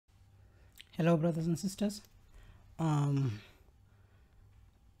Hello, brothers and sisters. Um,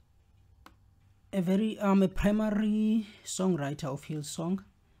 a primary songwriter of Hillsong,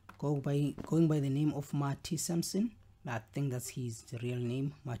 going by the name of Marty Sampson. I think that's his real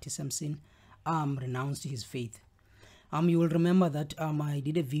name, Marty Sampson. Renounced his faith. You will remember that I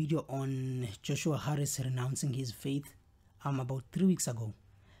did a video on Joshua Harris renouncing his faith about 3 weeks ago,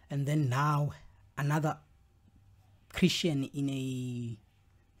 and then now another Christian in a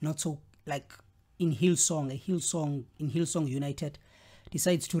not so like in Hillsong United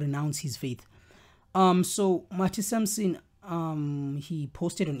decides to renounce his faith. So Marty Sampson, he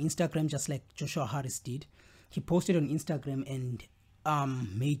posted on Instagram just like Joshua Harris did. He posted on Instagram and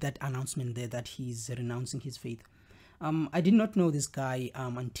made that announcement there that he's renouncing his faith. I did not know this guy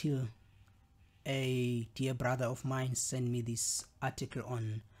until a dear brother of mine sent me this article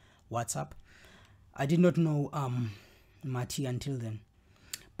on WhatsApp. I did not know Marty until then.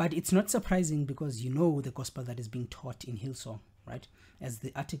 But it's not surprising because you know the gospel that is being taught in Hillsong, right? As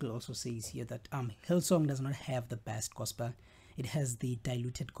the article also says here that Hillsong does not have the best gospel. It has the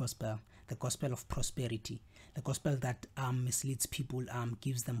diluted gospel, the gospel of prosperity, the gospel that misleads people,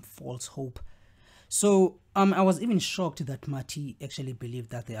 gives them false hope. So I was even shocked that Marty actually believed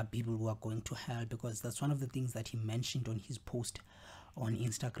that there are people who are going to hell, because that's one of the things that he mentioned on his post on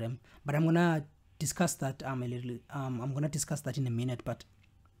Instagram. But I'm gonna discuss that I'm gonna discuss that in a minute. But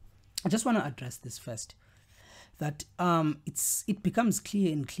I just want to address this first, that it becomes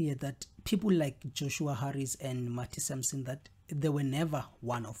clear that people like Joshua Harris and Marty Sampson, that they were never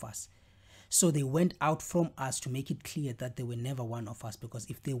one of us. So they went out from us to make it clear that they were never one of us, because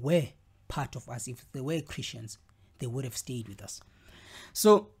if they were part of us, if they were Christians, they would have stayed with us.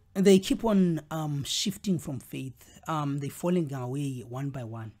 So they keep on shifting from faith. They're falling away one by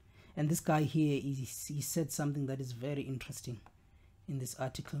one. And this guy here, he said something that is very interesting in this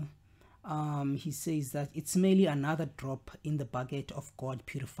article. He says that it's merely another drop in the bucket of God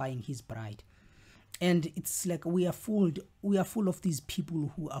purifying his bride. And it's like we are full of these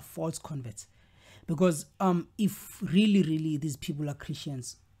people who are false converts, because if really these people are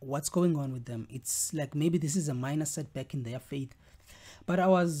Christians, what's going on with them? It's like maybe this is a minor setback in their faith. But I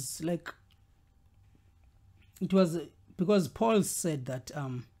was like, it was because Paul said that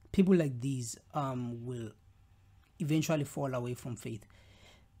people like these will eventually fall away from faith.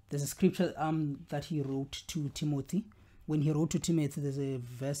 There's a scripture that he wrote to Timothy. When he wrote to Timothy, there's a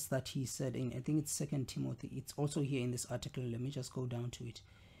verse that he said in, I think it's 2 Timothy. It's also here in this article. Let me just go down to it.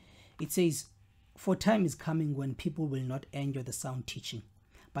 It says, "For time is coming when people will not endure the sound teaching,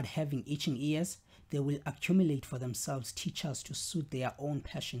 but having itching ears, they will accumulate for themselves teachers to suit their own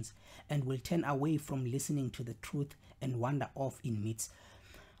passions, and will turn away from listening to the truth and wander off in myths."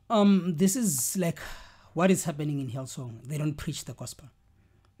 This is like what is happening in Hillsong. They don't preach the gospel.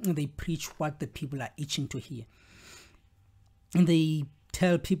 They preach what the people are itching to hear. And they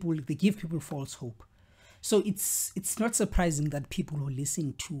tell people, they give people false hope. So it's not surprising that people who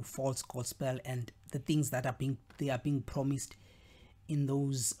listen to false gospel and the things that are being promised in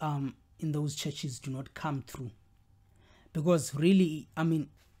those churches do not come through. Because really, I mean,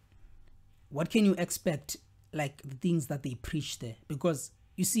 what can you expect, like the things that they preach there? Because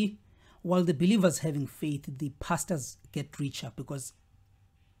you see, while the believers having faith, the pastors get richer, because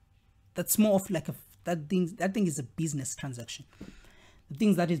that's more of like that thing is a business transaction. The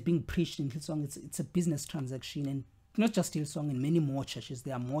things that is being preached in Hillsong, it's a business transaction. And not just Hillsong, in many more churches,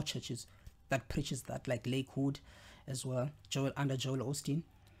 there are more churches that preaches that, like Lakewood as well, under Joel Osteen.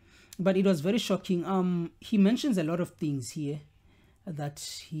 But it was very shocking. He mentions a lot of things here that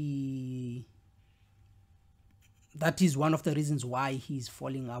is one of the reasons why he's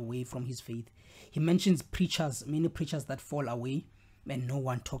falling away from his faith. He mentions many preachers that fall away, and no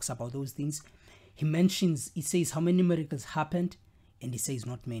one talks about those things. He says how many miracles happened, and he says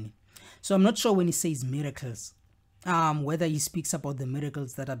not many. So I'm not sure when he says miracles, whether he speaks about the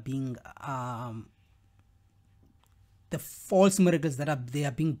miracles that are being the false miracles that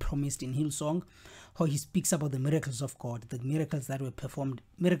are being promised in Hillsong, or he speaks about the miracles of God, the miracles that were performed,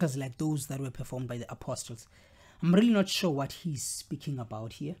 miracles like those that were performed by the apostles. I'm really not sure what he's speaking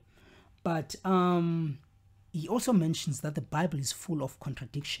about here. But he also mentions that the Bible is full of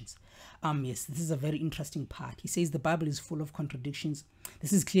contradictions. Yes, this is a very interesting part. He says the Bible is full of contradictions.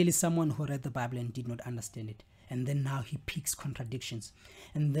 This is clearly someone who read the Bible and did not understand it. And then now he picks contradictions.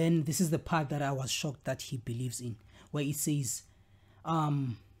 And then this is the part that I was shocked that he believes in, where it says, let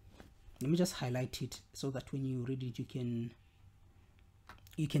me just highlight it so that when you read it, you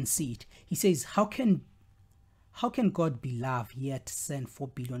can see it. He says, how can God be love yet send 4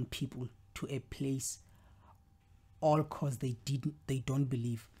 billion people to a place all cause they don't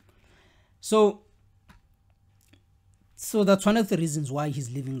believe? So that's one of the reasons why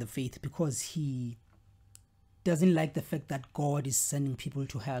he's leaving the faith, because he doesn't like the fact that God is sending people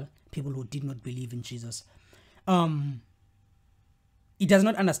to hell, people who did not believe in Jesus. He does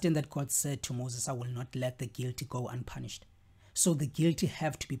not understand that God said to Moses, I will not let the guilty go unpunished. So the guilty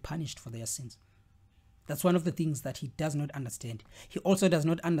have to be punished for their sins. That's one of the things that he does not understand. He also does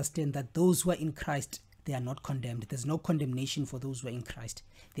not understand that those who are in Christ, they are not condemned. There's no condemnation for those who are in Christ.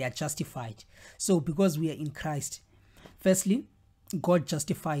 They are justified. So because we are in Christ, firstly, God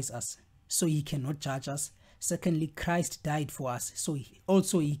justifies us, so he cannot judge us. Secondly, Christ died for us, so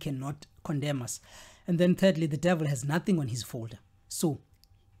he cannot condemn us. And then thirdly, the devil has nothing on his folder. So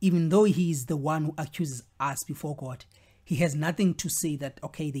even though he is the one who accuses us before God, he has nothing to say that,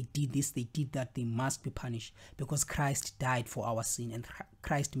 okay, they did this, they did that, they must be punished, because Christ died for our sin, and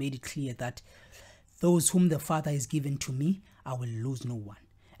Christ made it clear that those whom the Father has given to me, I will lose no one.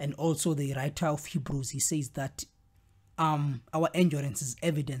 And also the writer of Hebrews, he says that our endurance is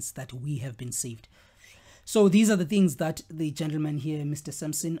evidence that we have been saved. So these are the things that the gentleman here, Mr.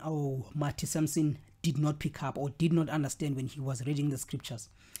 Sampson, or Marty Sampson, did not pick up or did not understand when he was reading the scriptures,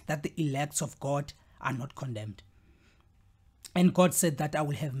 that the elects of God are not condemned. And God said that I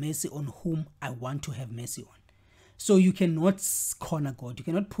will have mercy on whom I want to have mercy on. So you cannot corner God. You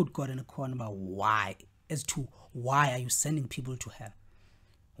cannot put God in a corner about why, as to why are you sending people to hell.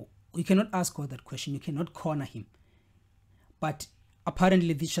 You cannot ask God that question. You cannot corner him. But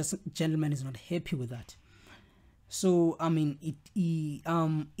apparently this gentleman is not happy with that. So, I mean,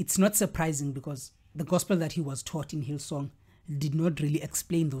 it's not surprising, because the gospel that he was taught in Hillsong did not really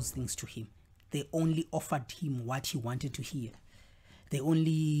explain those things to him. They only offered him what he wanted to hear. They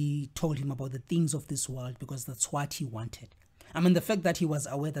only told him about the things of this world because that's what he wanted. I mean, the fact that he was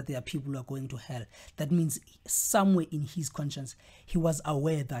aware that there are people who are going to hell, that means somewhere in his conscience, he was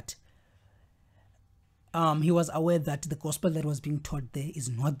aware that the gospel that was being taught there is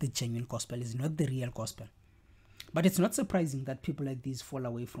not the genuine gospel, is not the real gospel. But it's not surprising that people like these fall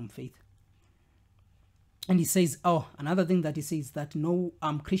away from faith. And he says, another thing that he says, that no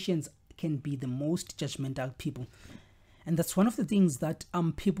Christians can be the most judgmental people. And that's one of the things that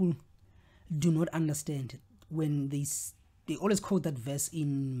people do not understand when they always quote that verse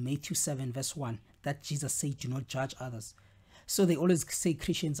in Matthew 7 verse 1, that Jesus said, do not judge others. So they always say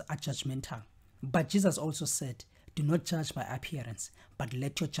Christians are judgmental. But Jesus also said, do not judge by appearance, but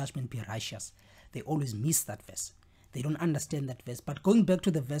let your judgment be righteous. They always miss that verse. They don't understand that verse. But going back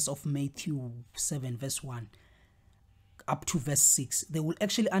to the verse of Matthew 7 verse 1 up to verse 6, they will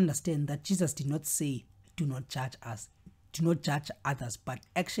actually understand that Jesus did not say, do not judge us, do not judge others. But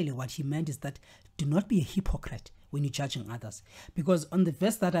actually what he meant is that do not be a hypocrite when you're judging others. Because on the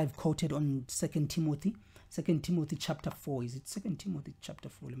verse that I've quoted on 2 Timothy chapter 4, is it 2 Timothy chapter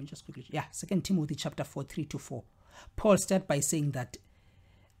 4? Let me just quickly, 2 Timothy chapter 4, 3-4. Paul started by saying that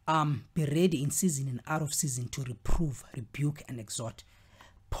be ready in season and out of season to reprove, rebuke, and exhort.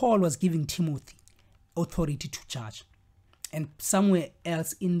 Paul was giving Timothy authority to judge. And somewhere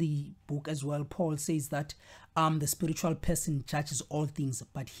else in the book as well, Paul says that the spiritual person judges all things,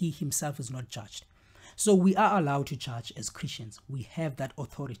 but he himself is not judged. So we are allowed to judge as Christians. We have that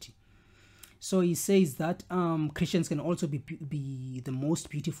authority. So he says that Christians can also be the most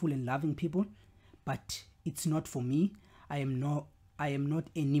beautiful and loving people, but it's not for me. I am not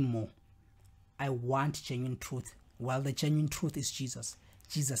anymore. I want genuine truth. Well, the genuine truth is Jesus.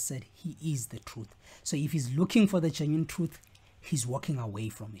 Jesus said he is the truth. So if he's looking for the genuine truth, he's walking away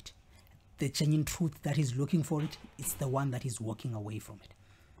from it. The genuine truth that he's looking for, it's the one that he's walking away from it.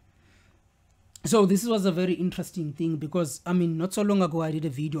 So this was a very interesting thing, because I mean, not so long ago I did a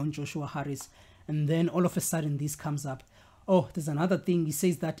video on Joshua Harris, and then all of a sudden this comes up. Oh, there's another thing. He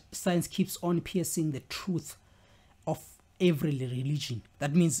says that science keeps on piercing the truth of every religion.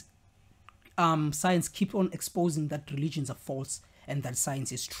 That means science keeps on exposing that religions are false and that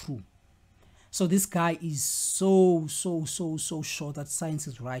science is true. So this guy is so sure that science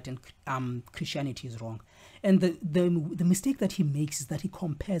is right and Christianity is wrong. And the mistake that he makes is that he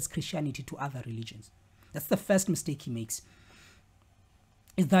compares Christianity to other religions. That's the first mistake he makes.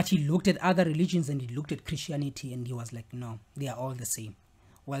 Is that he looked at other religions and he looked at Christianity and he was like, no, they are all the same.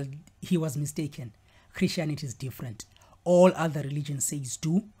 Well, he was mistaken. Christianity is different. All other religions say it's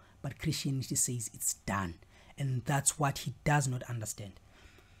do, but Christianity says it's done. And that's what he does not understand.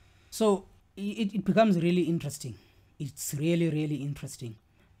 So it becomes really interesting. It's really interesting.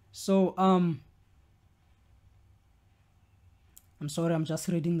 So I'm sorry, I'm just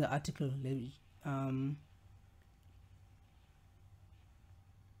reading the article.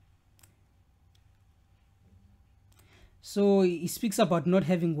 So he speaks about not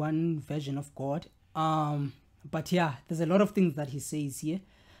having one version of God. But yeah, there's a lot of things that he says here.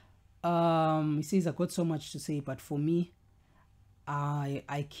 He says, I got so much to say, but for me,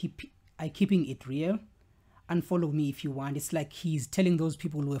 I keeping it real. Unfollow me if you want. It's like he's telling those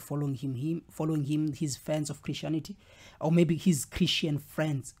people who are following him, his fans of Christianity, or maybe his Christian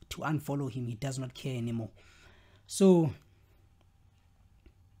friends, to unfollow him. He does not care anymore. So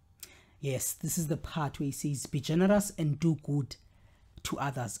yes, this is the part where he says, be generous and do good to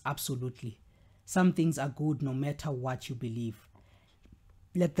others. Absolutely. Some things are good no matter what you believe.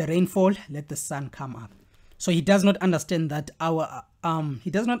 Let the rain fall, let the sun come up. So he does not understand that he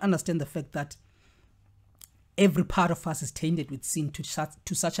does not understand the fact that every part of us is tainted with sin to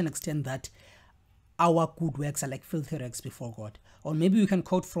such an extent that our good works are like filthy rags before God. Or maybe we can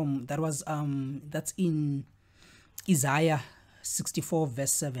quote from, that's in Isaiah 64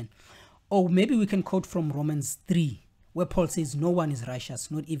 verse 7. Or maybe we can quote from Romans 3, where Paul says, no one is righteous,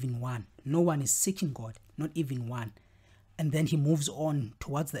 not even one. No one is seeking God, not even one. And then he moves on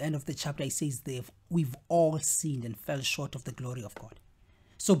towards the end of the chapter. He says, we've all sinned and fell short of the glory of God.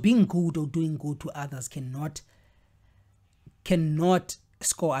 So being good or doing good to others cannot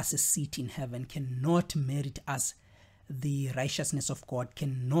score us a seat in heaven, cannot merit us the righteousness of God,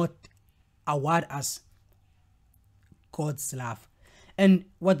 cannot award us God's love. And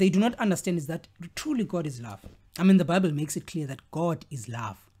what they do not understand is that truly God is love. I mean, the Bible makes it clear that God is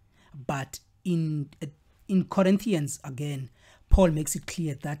love. But in Corinthians, again, Paul makes it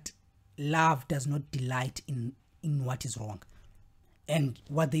clear that love does not delight in what is wrong. And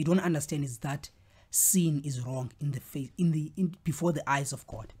what they don't understand is that sin is wrong before the eyes of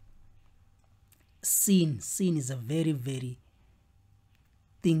God. Sin is a very, very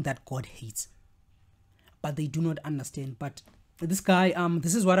thing that God hates. But they do not understand. But this guy,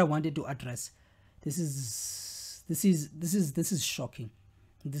 this is what I wanted to address. This is shocking.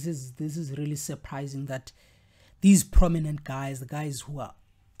 This is really surprising that these prominent guys, the guys who are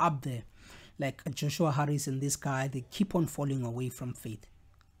up there, like Joshua Harris and this guy, they keep on falling away from faith.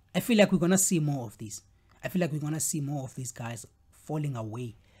 I feel like we're going to see more of these. I feel like we're going to see more of these guys falling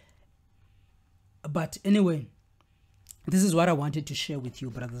away. But anyway, this is what I wanted to share with you,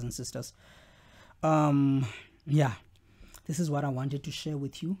 brothers and sisters. Yeah, this is what I wanted to share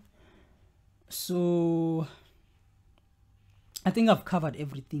with you. So I think I've covered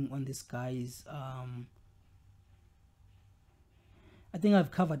everything on this, guys. I think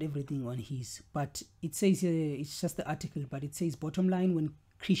I've covered everything on his, but it says here, it's just the article, but it says, bottom line, when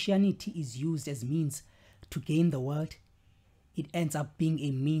Christianity is used as means to gain the world, it ends up being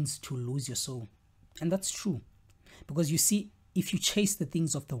a means to lose your soul. And that's true. Because you see, if you chase the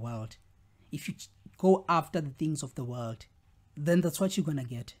things of the world, if you go after the things of the world, then that's what you're going to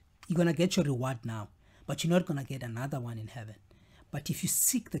get. You're going to get your reward now, but you're not going to get another one in heaven. But if you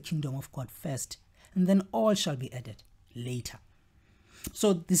seek the kingdom of God first, and then all shall be added later.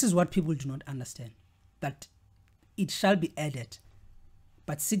 So this is what people do not understand, that it shall be added,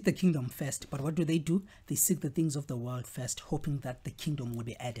 but seek the kingdom first. But what do? They seek the things of the world first, hoping that the kingdom will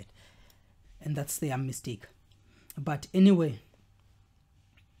be added. And that's their mistake. But anyway,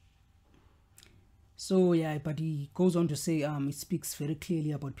 so yeah, but he goes on to say, he speaks very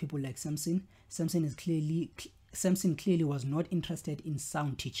clearly about people like Samson. Samson clearly was not interested in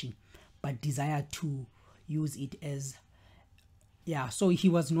sound teaching, but desired to use it as, yeah. So he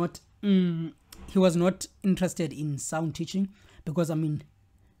was not interested in sound teaching, because I mean,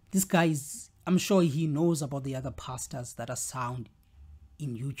 this guy is, I'm sure he knows about the other pastors that are sound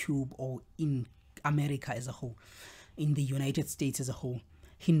in YouTube or in America as a whole, in the United States as a whole.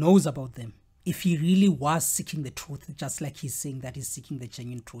 He knows about them. If he really was seeking the truth, just like he's saying that he's seeking the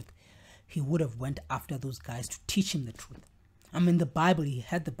genuine truth, he would have went after those guys to teach him the truth. I mean, the Bible, he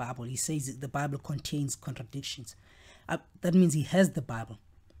had the Bible. He says the Bible contains contradictions. That means he has the Bible.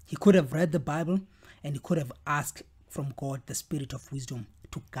 He could have read the Bible and he could have asked from God the Spirit of wisdom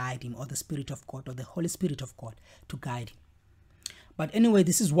to guide him, or the Spirit of God, or the Holy Spirit of God to guide him. But anyway,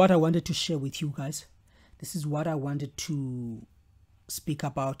 this is what I wanted to share with you guys. This is what I wanted to speak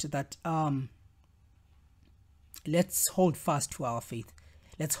about, that let's hold fast to our faith.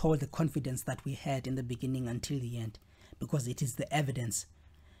 Let's hold the confidence that we had in the beginning until the end, because it is the evidence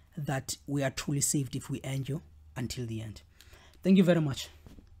that we are truly saved if we endure until the end. Thank you very much.